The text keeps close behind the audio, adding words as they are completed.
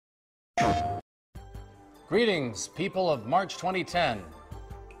Greetings, people of March 2010.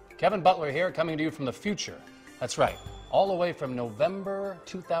 Kevin Butler here, coming to you from the future. That's right, all the way from November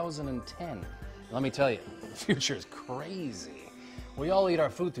 2010. Let me tell you, the future is crazy. We all eat our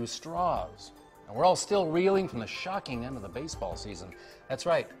food through straws. And we're all still reeling from the shocking end of the baseball season. That's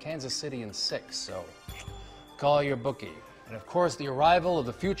right, Kansas City in 6, so call your bookie. And of course, the arrival of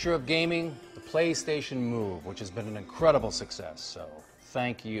the future of gaming, the PlayStation Move, which has been an incredible success, so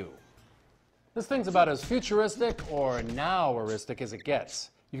thank you. This thing's about as futuristic or now-eristic as it gets.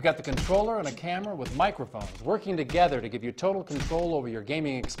 You've got the controller and a camera with microphones working together to give you total control over your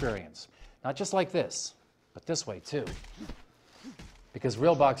gaming experience. Not just like this, but this way too. Because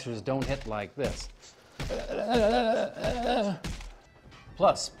real boxers don't hit like this.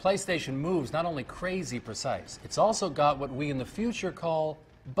 Plus, PlayStation Move's not only crazy precise, it's also got what we in the future call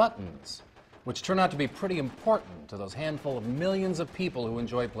buttons, which turn out to be pretty important to those handful of millions of people who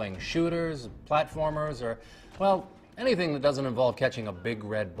enjoy playing shooters, platformers, or, well, anything that doesn't involve catching a big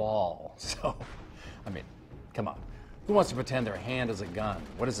red ball. So, I mean, come on. Who wants to pretend their hand is a gun?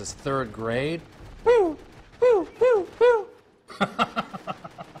 What is this, 3rd grade? Woo! Woo! Woo! Woo!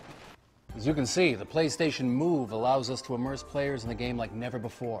 As you can see, the PlayStation Move allows us to immerse players in the game like never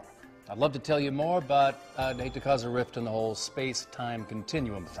before. I'd love to tell you more, but I'd hate to cause a rift in the whole space-time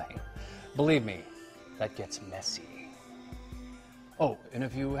continuum thing. Believe me, that gets messy. Oh, and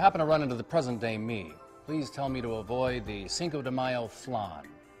if you happen to run into the present-day me, please tell me to avoid the Cinco de Mayo flan.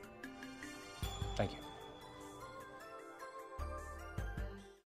 Thank you.